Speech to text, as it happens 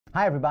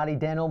Hi everybody,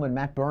 Dan Illman,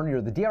 Matt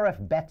Bernier, the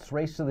DRF Bets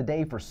race of the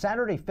day for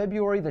Saturday,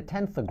 February the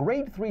 10th, the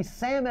Grade 3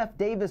 Sam F.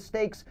 Davis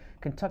Stakes,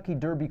 Kentucky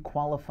Derby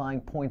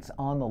qualifying points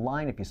on the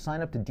line. If you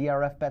sign up to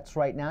DRF Bets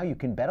right now, you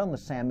can bet on the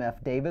Sam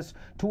F. Davis.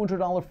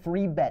 $200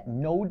 free bet,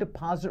 no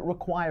deposit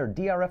required.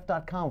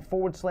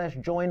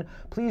 DRF.com/join.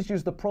 Please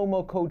use the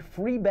promo code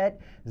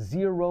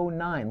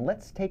FREEBET09.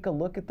 Let's take a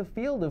look at the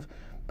field of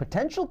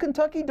potential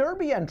Kentucky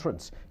Derby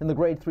entrants in the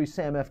Grade 3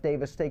 Sam F.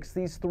 Davis Stakes.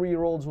 These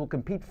three-year-olds will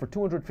compete for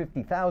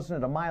 $250,000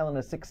 at a mile and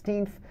a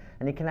 16th,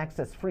 and you can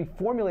access free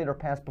Formulator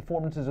Pass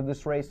performances of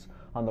this race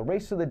on the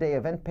Race of the Day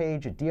event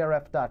page at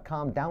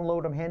DRF.com.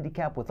 Download them,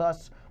 handicap with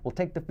us. We'll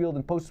take the field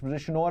in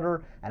post-position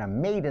order, and a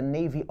maiden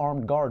Navy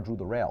Armed Guard drew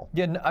the rail.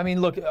 Yeah, I mean,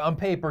 look, on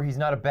paper, he's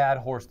not a bad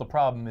horse. The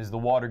problem is the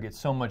water gets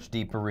so much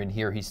deeper in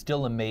here. He's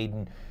still a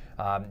maiden.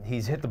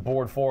 He's hit the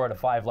board 4 out of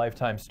 5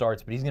 lifetime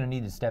starts, but he's going to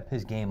need to step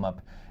his game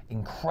up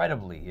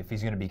incredibly if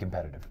he's going to be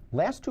competitive.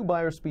 Last two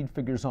Beyer speed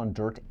figures on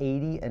dirt,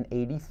 80 and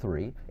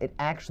 83.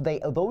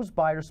 Those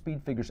Beyer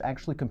speed figures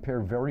actually compare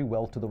very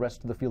well to the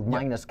rest of the field,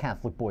 minus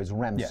Catholic Boy's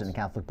Remsen. Yes.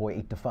 Catholic Boy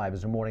 8-5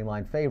 is a morning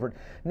line favorite.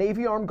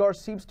 Navy Armed Guard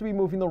seems to be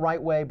moving the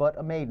right way, but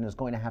a maiden is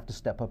going to have to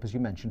step up, as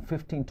you mentioned,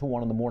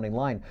 15-1 on the morning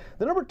line.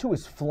 The number 2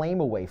 is Flame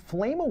Away.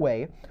 Flame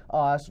Away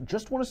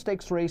just won a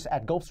stakes race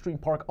at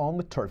Gulfstream Park on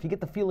the turf. You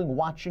get the feeling,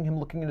 watching him,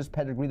 looking at his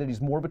pedigree, that he's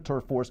more of a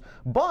turf horse.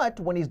 But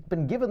when he's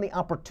been given the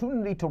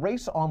opportunity to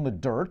race on the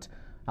dirt,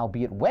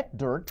 albeit wet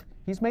dirt,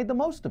 he's made the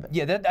most of it.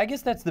 Yeah, I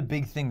guess that's the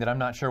big thing that I'm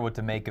not sure what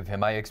to make of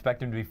him. I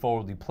expect him to be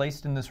forwardly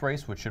placed in this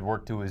race, which should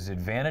work to his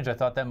advantage. I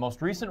thought that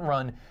most recent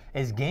run,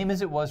 as game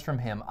as it was from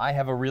him, I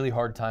have a really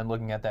hard time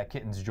looking at that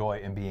Kitten's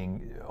Joy and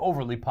being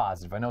overly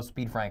positive. I know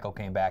Speed Franco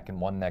came back and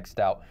won next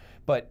out,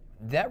 but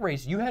that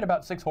race, you had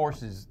about 6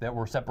 horses that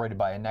were separated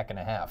by a neck and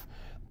a half.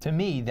 To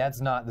me, that's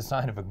not the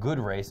sign of a good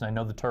race, and I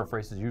know the turf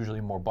race is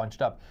usually more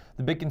bunched up.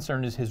 The big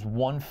concern is his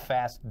one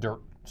fast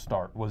dirt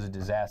start was a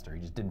disaster. He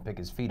just didn't pick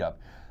his feet up.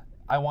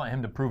 I want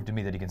him to prove to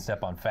me that he can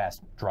step on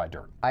fast, dry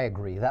dirt. I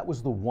agree. That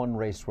was the one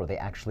race where they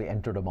actually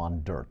entered him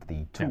on dirt.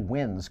 The 2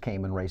 wins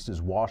came in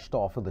races washed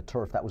off of the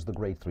turf. That was the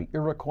Grade 3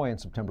 Iroquois on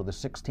September the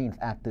 16th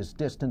at this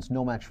distance.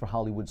 No match for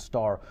Hollywood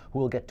Star, who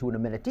we'll get to in a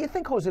minute. Do you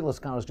think Jose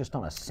Lezcano's just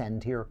on a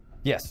send here?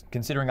 Yes,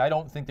 considering I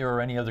don't think there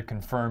are any other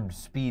confirmed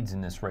speeds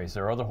in this race.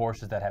 There are other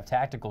horses that have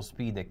tactical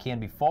speed that can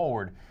be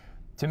forward.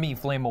 To me,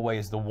 Flame Away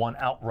is the one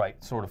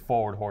outright sort of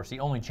forward horse. The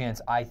only chance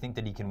I think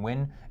that he can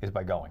win is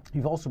by going.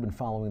 You've also been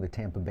following the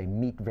Tampa Bay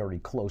meet very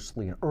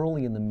closely, and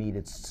early in the meet,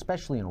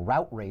 especially in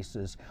route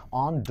races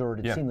on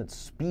dirt, it seemed that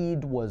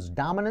speed was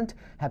dominant.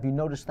 Have you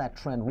noticed that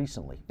trend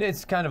recently?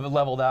 It's kind of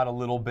leveled out a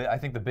little bit. I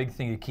think the big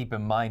thing to keep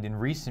in mind in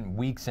recent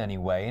weeks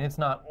anyway, and it's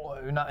not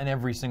in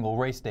every single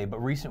race day, but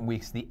recent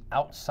weeks, the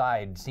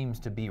outside seems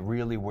to be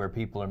really where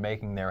people are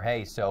making their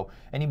hay. So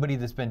anybody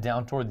that's been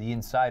down toward the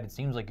inside, it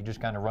seems like you're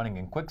just kind of running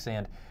in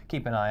quicksand.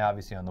 Keep an eye,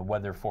 obviously, on the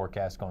weather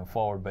forecast going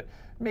forward, but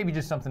maybe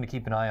just something to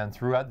keep an eye on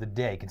throughout the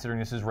day, considering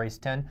this is race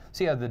 10.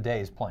 See how the day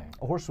is playing.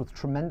 A horse with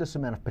tremendous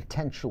amount of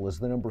potential is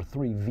the number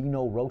 3,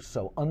 Vino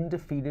Rosso,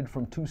 undefeated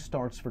from 2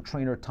 starts for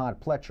trainer Todd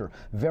Pletcher.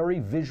 Very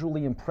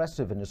visually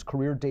impressive in his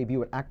career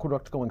debut at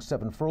Aqueduct, going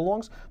 7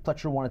 furlongs.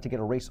 Pletcher wanted to get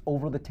a race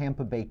over the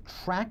Tampa Bay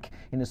track.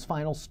 In his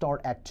final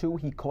start at 2,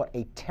 he caught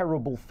a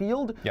terrible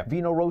field.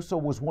 Vino Rosso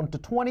was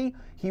 1-20.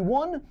 He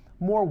won.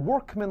 More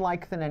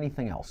workmanlike than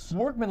anything else.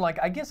 Workmanlike,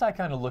 I guess I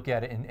kind of look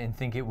at it and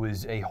think it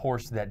was a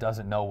horse that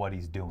doesn't know what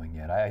he's doing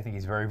yet. I think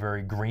he's very,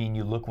 very green.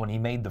 You look when he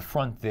made the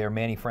front there,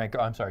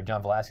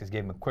 John Velasquez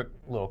gave him a quick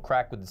little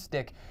crack with the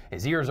stick.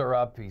 His ears are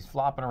up, he's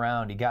flopping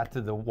around, he got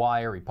to the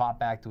wire, he popped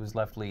back to his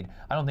left lead.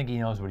 I don't think he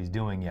knows what he's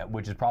doing yet,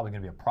 which is probably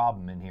going to be a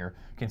problem in here,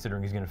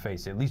 considering he's going to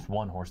face at least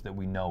one horse that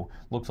we know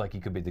looks like he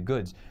could be the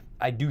goods.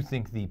 I do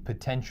think the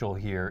potential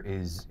here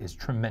is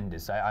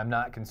tremendous. I'm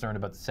not concerned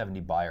about the 70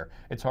 Beyer.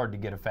 It's hard to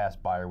get a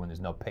fast Beyer when there's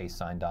no pace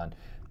signed on.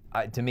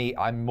 To me,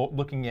 I'm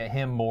looking at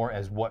him more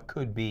as what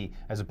could be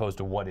as opposed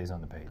to what is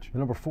on the page. The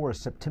number 4 is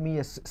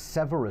Septimius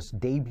Severus,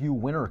 debut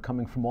winner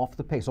coming from off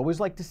the pace. Always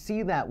like to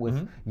see that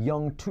with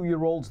young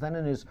 2-year-olds. Then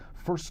in his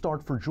first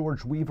start for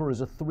George Weaver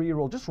as a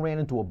 3-year-old, just ran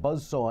into a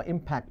buzzsaw.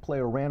 Impact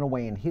player ran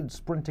away and hid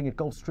sprinting at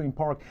Gulfstream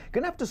Park.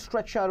 Going to have to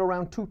stretch out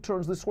around 2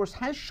 turns. This horse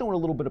has shown a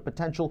little bit of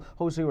potential.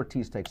 Jose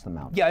Ortiz takes them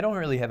out. Yeah, I don't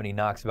really have any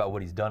knocks about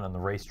what he's done on the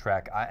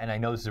racetrack. And I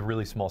know this is a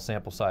really small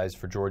sample size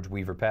for George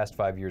Weaver. Past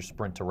 5 years,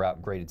 sprint to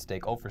route, graded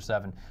stake,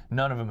 0-for-7.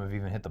 None of them have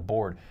even hit the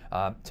board.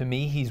 To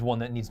me, he's one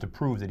that needs to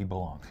prove that he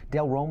belongs.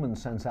 Dale Roman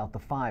sends out the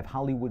 5.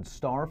 Hollywood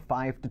Star,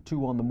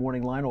 5-2 on the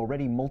morning line.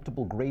 Already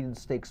multiple graded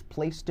stakes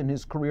placed in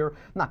his career.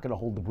 Not going to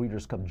hold the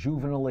Breeders' Cup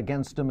Juvenile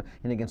against him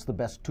and against the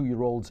best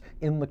 2-year-olds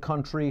in the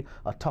country.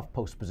 A tough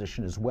post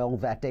position as well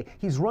that day.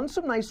 He's run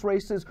some nice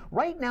races.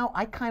 Right now,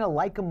 I kind of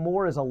like him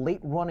more as a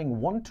late-running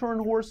one-turn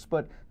horse,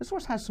 but this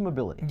horse has some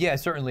ability. Yeah,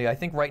 certainly. I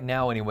think right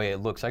now, anyway, it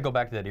looks. I go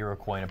back to that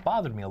Iroquois, and it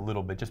bothered me a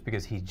little bit just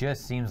because he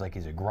just seems like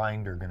he's a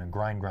grinder, going to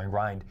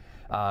grind.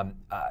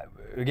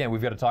 Again,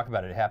 we've got to talk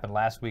about it. It happened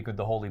last week with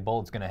the Holy Bull.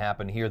 It's going to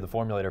happen here. The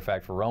formulator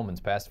fact for Romans,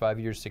 past 5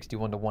 years,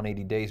 61 to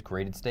 180 days,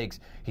 graded stakes.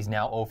 He's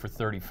now 0 for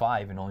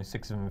 35, and only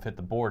 6 of them have hit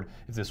the board.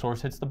 If this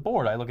horse hits the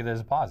board, I look at it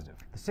as a positive.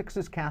 The 6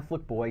 is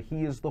Catholic Boy.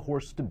 He is the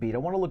horse to beat. I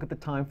want to look at the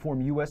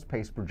Timeform U.S.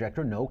 pace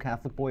projector. No,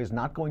 Catholic Boy is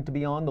not going to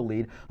be on the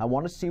lead. I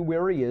want to see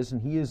where he is,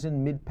 and he is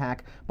in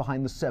mid-pack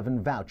behind the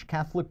 7 Vouch.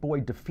 Catholic Boy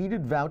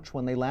defeated Vouch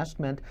when they last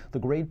met the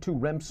Grade 2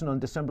 Remsen on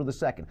December the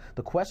 2nd.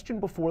 The question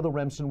before the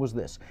Remsen was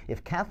this: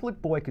 if Catholic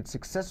Boy could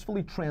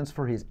successfully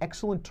transfer his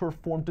excellent turf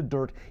form to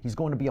dirt, he's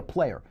going to be a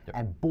player. Yep.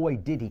 And boy,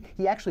 did he.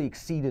 He actually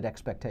exceeded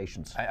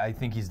expectations. I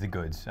think he's the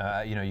goods.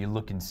 You know, you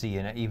look and see,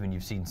 and even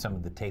you've seen some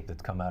of the tape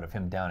that's come out of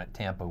him down at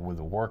Tampa with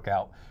a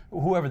workout.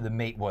 Whoever the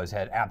mate was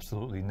had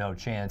absolutely no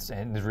chance,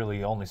 and there's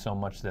really only so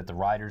much that the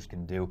riders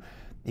can do.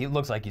 It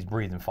looks like he's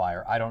breathing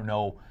fire. I don't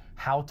know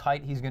how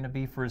tight he's going to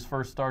be for his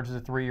first start as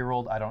a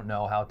 3-year-old. I don't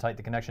know how tight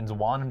the connections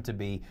want him to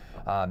be.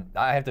 I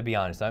have to be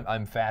honest,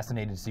 I'm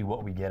fascinated to see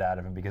what we get out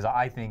of him, because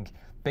I think,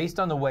 based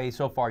on the way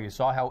so far, you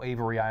saw how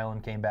Avery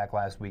Island came back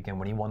last weekend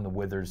when he won the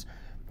Withers.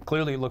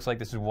 Clearly, it looks like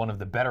this is one of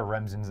the better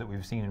Remsens that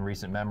we've seen in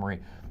recent memory.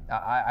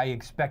 I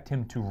expect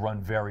him to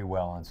run very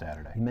well on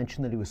Saturday. He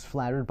mentioned that he was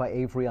flattered by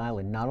Avery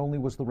Island. Not only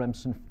was the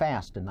Remsen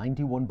fast, a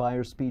 91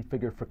 Beyer speed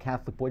figure for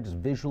Catholic Boy, just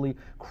visually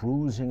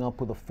cruising up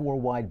with a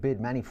 4-wide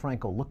bid. Manny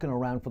Franco looking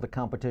around for the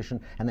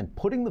competition and then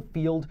putting the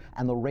field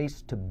and the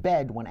race to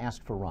bed when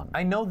asked for run.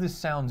 I know this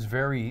sounds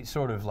very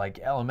sort of like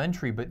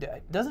elementary,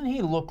 but doesn't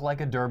he look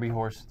like a Derby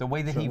horse? The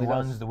way that he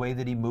runs, the way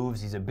that he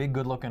moves, he's a big,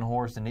 good-looking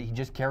horse, and he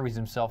just carries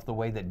himself the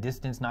way that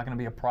distance not going to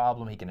be a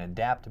problem. He can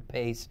adapt to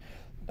pace.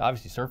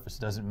 Obviously, surface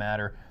doesn't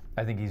matter.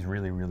 I think he's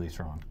really, really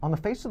strong. On the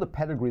face of the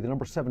pedigree, the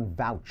number 7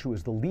 Vouch, who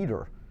is the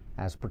leader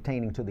as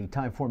pertaining to the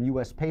Timeform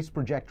U.S. pace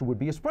projector, would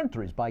be a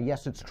sprinter. He's by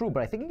Yes It's True,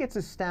 but I think he gets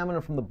his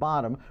stamina from the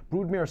bottom.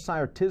 Broodmare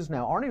Sire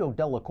Tisnow. Arnaud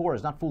Delacour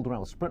has not fooled around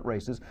with sprint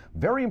races.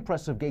 Very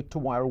impressive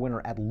gate-to-wire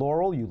winner at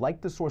Laurel. You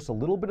like this horse a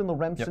little bit in the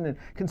Remsen, and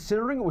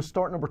considering it was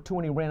start number 2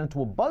 and he ran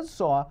into a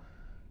buzzsaw,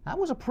 that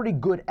was a pretty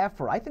good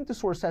effort. I think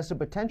this horse has some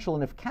potential,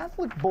 and if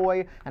Catholic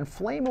Boy and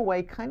Flame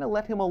Away kind of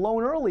let him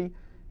alone early,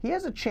 he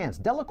has a chance.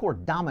 Delacour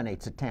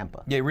dominates at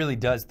Tampa. Yeah, he really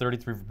does.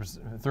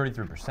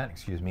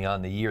 33%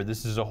 on the year.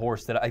 This is a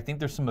horse that I think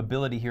there's some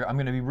ability here. I'm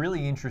going to be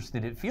really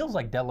interested. It feels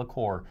like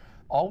Delacour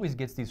always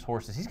gets these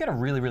horses. He's got a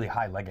really, really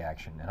high leg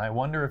action, and I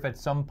wonder if at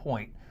some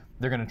point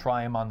they're going to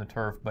try him on the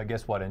turf. But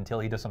guess what?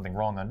 Until he does something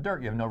wrong on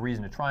dirt, you have no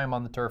reason to try him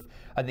on the turf.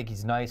 I think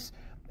he's nice.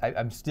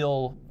 I'm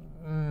still...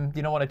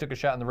 you know what? I took a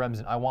shot in the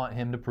Remsen. I want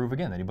him to prove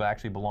again that he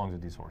actually belongs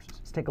with these horses.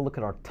 Let's take a look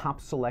at our top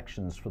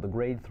selections for the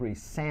Grade 3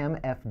 Sam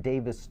F.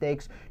 Davis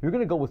Stakes. You're going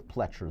to go with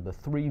Pletcher, the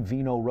 3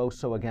 Vino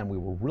Rosso. Again, we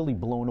were really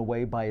blown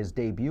away by his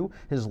debut.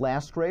 His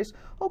last race,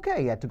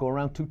 okay, he had to go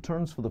around 2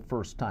 turns for the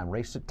first time.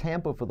 Race at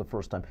Tampa for the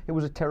first time. It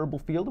was a terrible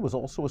field. It was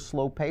also a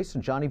slow pace,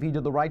 and Johnny V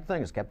did the right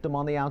thing. It's kept him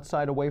on the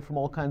outside, away from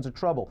all kinds of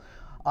trouble.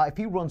 If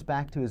he runs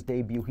back to his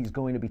debut, he's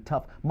going to be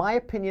tough. My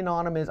opinion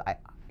on him is,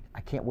 I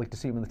can't wait to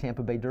see him in the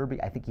Tampa Bay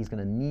Derby. I think he's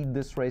going to need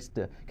this race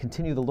to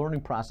continue the learning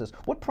process.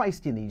 What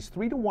price do you need? He's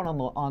 3 to 1 on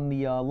the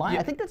line.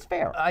 Yeah, I think that's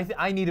fair.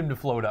 I need him to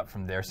float up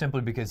from there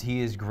simply because he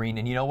is green.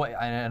 And you know what?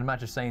 And I'm not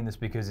just saying this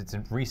because it's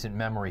in recent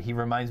memory. He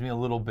reminds me a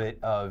little bit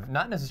of,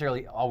 not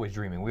necessarily Always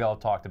Dreaming. We all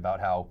talked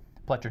about how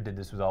Pletcher did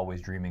this with Always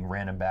Dreaming,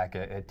 ran him back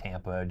at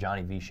Tampa,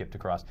 Johnny V shipped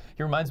across.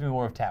 He reminds me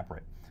more of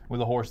Taproot,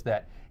 with a horse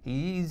that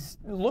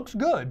looks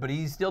good, but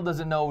he still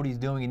doesn't know what he's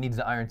doing. He needs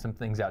to iron some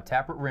things out.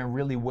 Taproot ran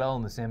really well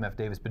in the Sam F.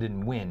 Davis, but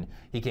didn't win.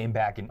 He came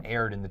back and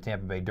aired in the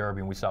Tampa Bay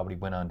Derby, and we saw what he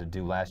went on to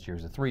do last year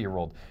as a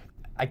 3-year-old.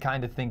 I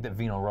kind of think that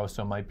Vino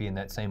Rosso might be in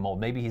that same mold.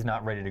 Maybe he's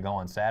not ready to go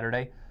on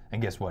Saturday,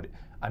 and guess what?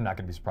 I'm not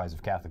going to be surprised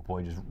if Catholic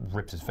Boy just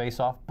rips his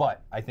face off,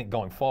 but I think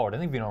going forward, I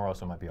think Vino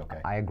Rosso might be okay.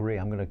 I agree.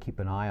 I'm going to keep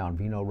an eye on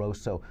Vino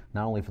Rosso,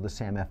 not only for the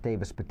Sam F.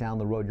 Davis, but down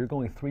the road. You're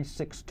going 3,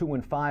 6, 2,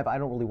 and 5. I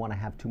don't really want to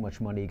have too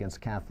much money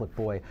against Catholic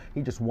Boy.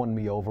 He just won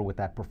me over with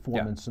that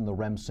performance in the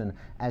Remsen.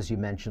 As you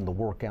mentioned, the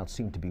workouts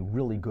seem to be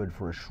really good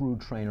for a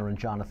shrewd trainer in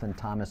Jonathan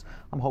Thomas.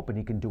 I'm hoping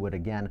he can do it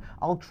again.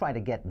 I'll try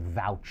to get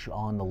Vouch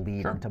on the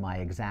lead into my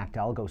exact.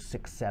 I'll go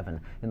 6, 7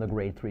 in the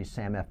Grade 3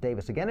 Sam F.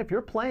 Davis. Again, if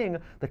you're playing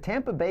the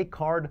Tampa Bay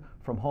card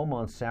from home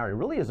on Saturday,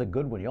 really is a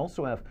good one. You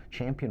also have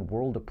Champion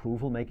World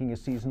Approval making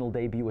his seasonal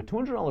debut. A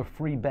 $200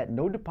 free bet,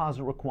 no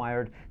deposit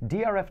required.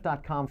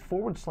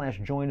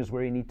 DRF.com/join is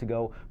where you need to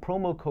go.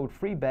 Promo code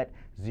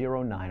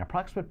FREEBET09.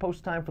 Approximate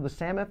post time for the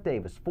Sam F.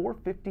 Davis,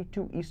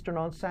 4:52 Eastern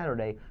on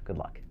Saturday. Good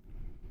luck.